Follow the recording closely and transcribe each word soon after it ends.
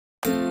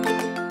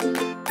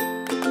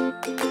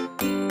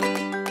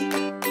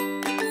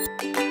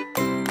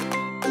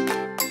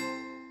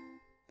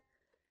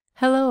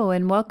Hello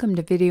and welcome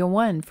to video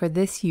 1 for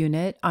this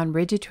unit on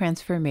rigid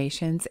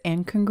transformations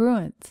and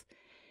congruence.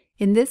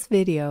 In this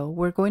video,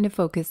 we're going to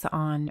focus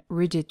on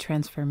rigid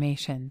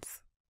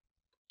transformations.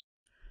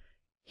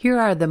 Here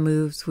are the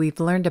moves we've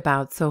learned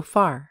about so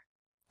far.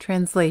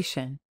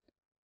 Translation.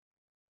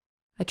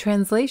 A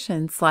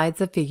translation slides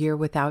a figure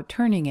without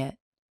turning it.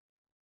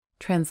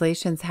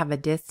 Translations have a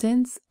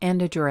distance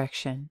and a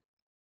direction.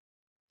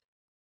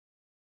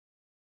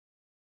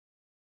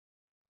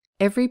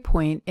 Every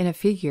point in a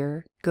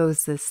figure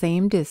goes the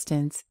same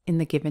distance in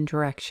the given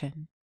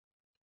direction.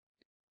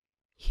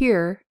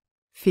 Here,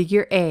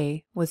 figure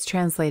A was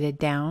translated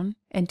down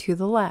and to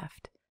the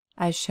left,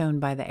 as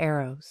shown by the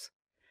arrows.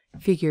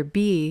 Figure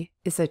B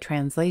is a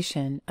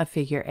translation of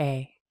figure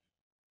A.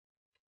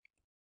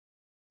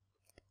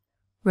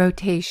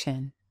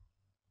 Rotation.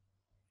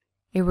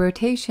 A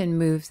rotation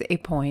moves a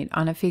point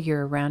on a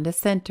figure around a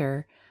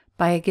center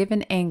by a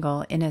given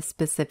angle in a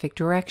specific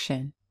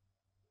direction.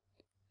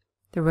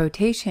 The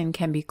rotation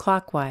can be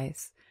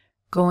clockwise,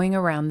 going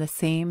around the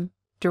same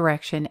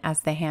direction as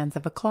the hands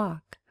of a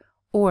clock,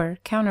 or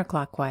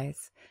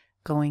counterclockwise,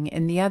 going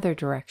in the other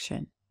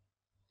direction.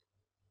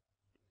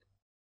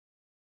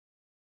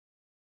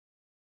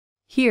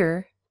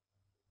 Here,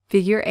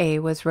 figure A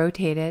was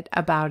rotated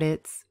about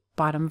its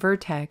bottom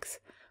vertex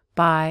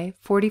by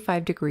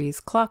 45 degrees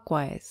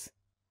clockwise.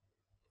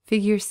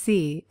 Figure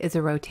C is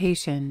a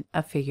rotation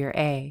of figure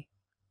A.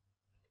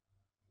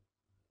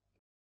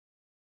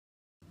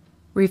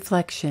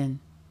 Reflection.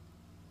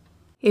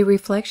 A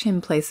reflection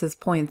places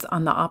points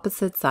on the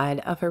opposite side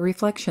of a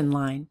reflection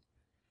line.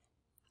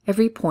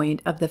 Every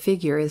point of the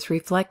figure is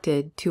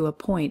reflected to a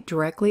point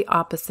directly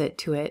opposite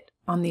to it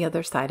on the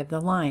other side of the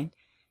line,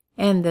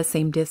 and the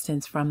same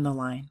distance from the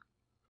line.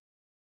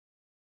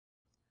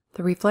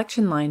 The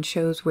reflection line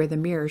shows where the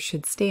mirror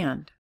should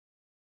stand.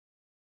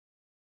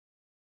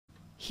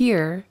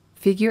 Here,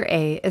 figure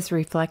A is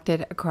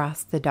reflected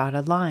across the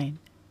dotted line.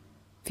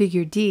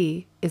 Figure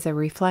D is a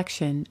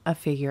reflection of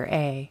figure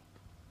A.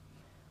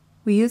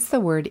 We use the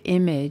word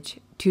image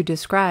to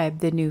describe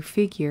the new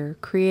figure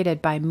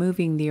created by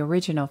moving the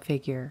original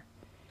figure.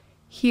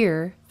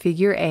 Here,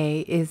 figure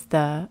A is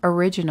the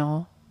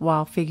original,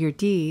 while figure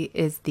D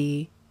is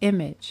the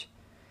image.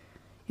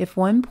 If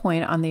one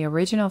point on the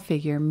original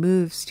figure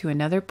moves to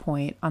another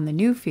point on the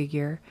new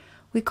figure,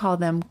 we call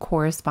them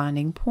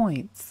corresponding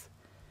points.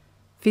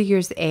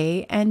 Figures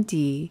A and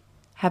D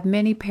have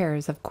many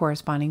pairs of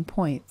corresponding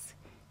points.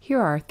 Here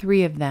are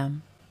 3 of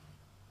them.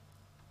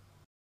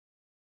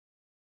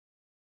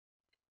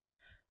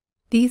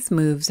 These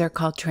moves are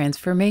called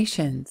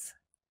transformations.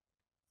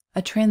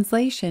 A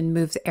translation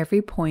moves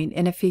every point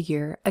in a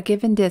figure a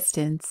given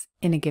distance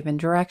in a given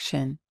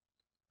direction.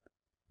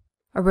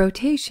 A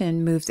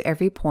rotation moves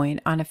every point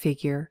on a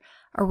figure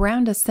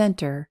around a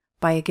center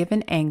by a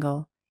given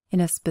angle in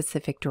a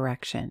specific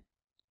direction.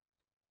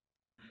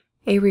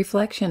 A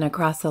reflection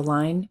across a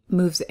line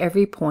moves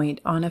every point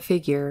on a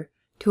figure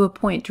to a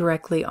point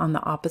directly on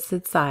the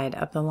opposite side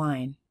of the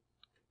line.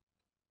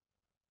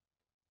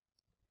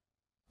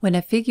 When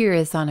a figure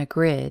is on a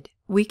grid,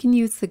 we can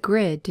use the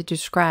grid to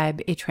describe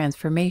a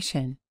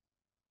transformation.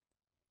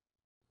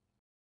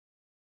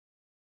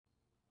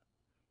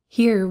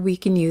 Here we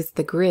can use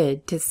the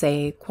grid to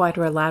say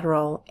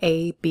quadrilateral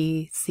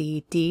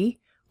ABCD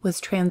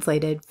was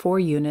translated 4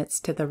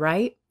 units to the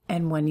right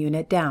and 1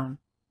 unit down.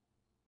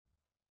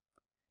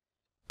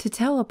 To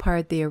tell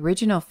apart the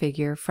original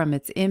figure from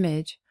its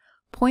image,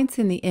 points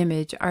in the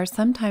image are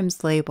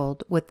sometimes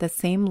labeled with the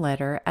same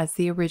letter as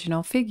the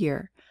original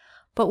figure,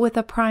 but with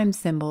a prime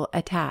symbol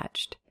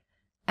attached,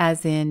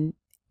 as in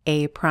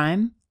A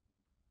prime.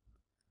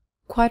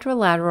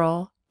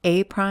 Quadrilateral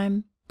A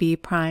prime, B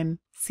prime,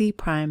 C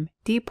prime,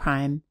 D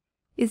prime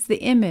is the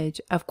image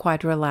of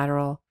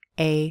quadrilateral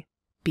A,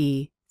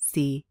 B,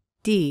 C,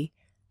 D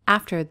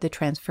after the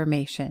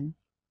transformation.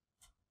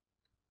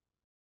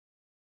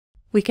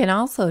 We can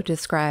also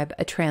describe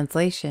a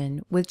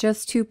translation with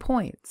just 2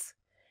 points.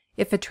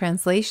 If a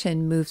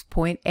translation moves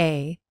point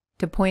A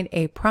to point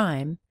A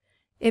prime,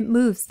 it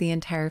moves the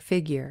entire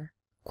figure.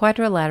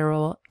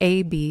 Quadrilateral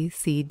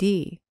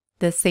ABCD,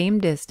 the same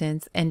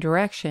distance and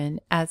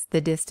direction as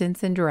the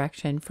distance and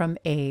direction from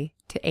A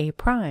to A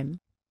prime.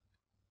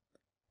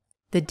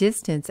 The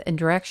distance and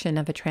direction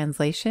of a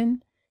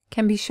translation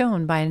can be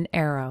shown by an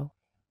arrow.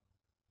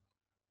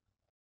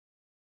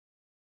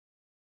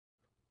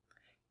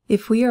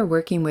 If we are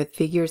working with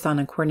figures on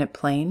a coordinate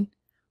plane,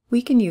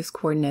 we can use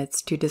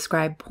coordinates to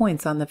describe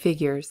points on the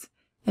figures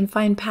and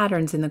find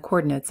patterns in the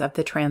coordinates of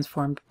the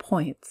transformed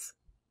points.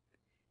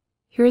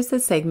 Here is the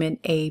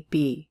segment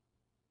AB.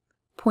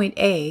 Point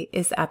A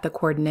is at the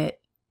coordinate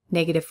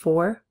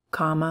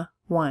 -4,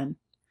 1,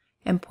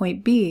 and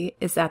point B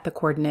is at the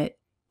coordinate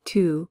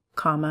 2,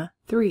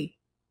 3.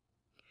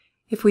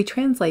 If we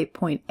translate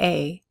point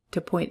A to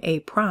point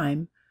A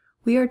prime,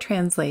 we are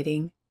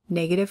translating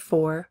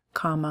 -4,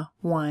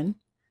 1,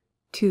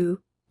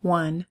 2,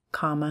 1,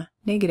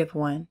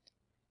 -1,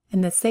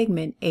 and the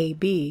segment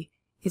AB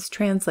is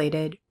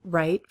translated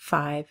right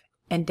 5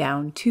 and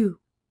down 2.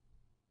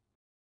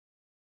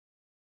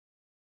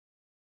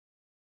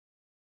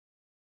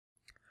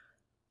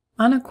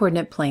 On a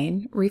coordinate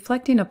plane,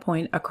 reflecting a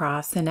point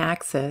across an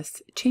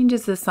axis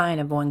changes the sign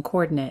of one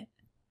coordinate.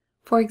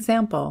 For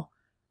example,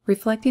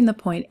 reflecting the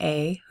point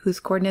A, whose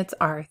coordinates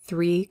are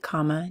 3,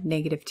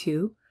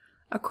 -2,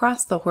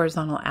 across the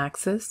horizontal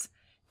axis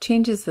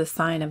changes the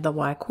sign of the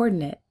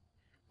y-coordinate,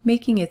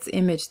 making its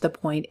image the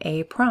point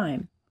A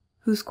prime,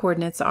 whose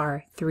coordinates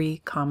are 3,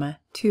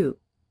 2.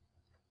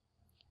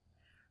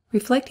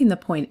 Reflecting the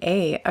point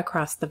A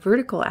across the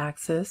vertical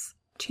axis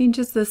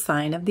changes the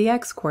sign of the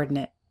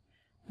x-coordinate,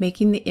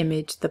 making the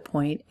image the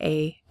point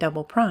A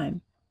double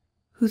prime,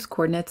 whose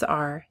coordinates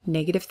are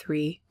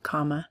 -3,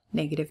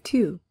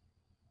 -2.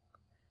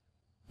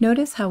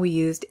 Notice how we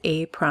used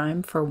A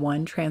prime for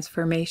one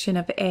transformation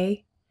of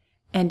A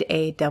and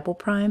A double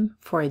prime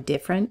for a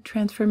different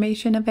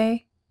transformation of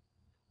A?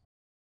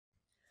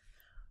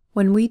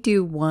 When we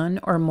do one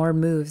or more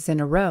moves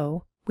in a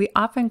row, we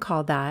often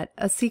call that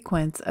a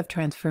sequence of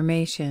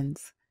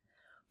transformations.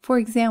 For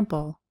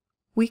example,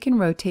 we can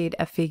rotate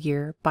a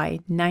figure by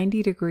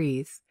 90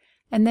 degrees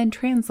and then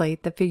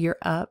translate the figure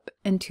up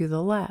and to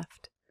the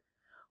left.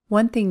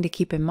 One thing to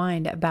keep in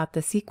mind about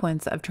the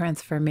sequence of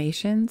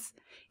transformations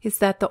is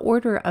that the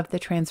order of the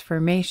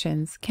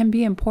transformations can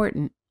be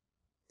important.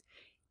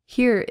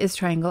 Here is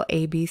triangle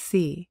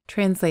ABC,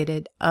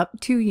 translated up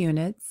 2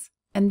 units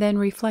and then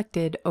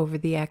reflected over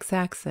the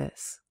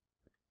x-axis.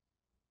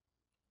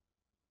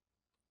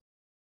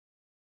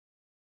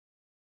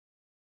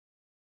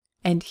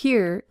 And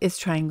here is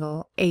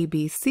triangle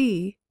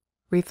ABC,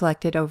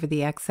 reflected over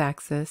the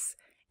x-axis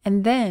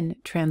and then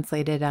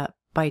translated up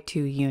by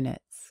 2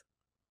 units.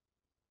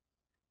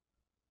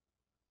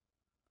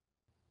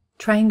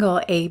 Triangle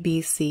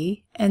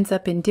ABC ends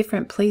up in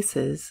different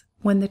places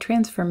when the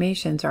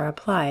transformations are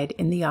applied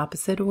in the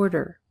opposite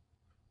order.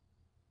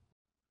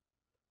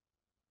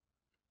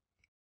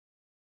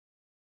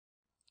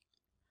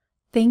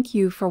 Thank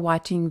you for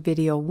watching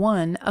video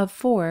 1 of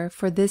 4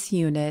 for this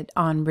unit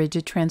on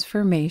rigid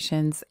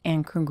transformations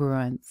and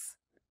congruence.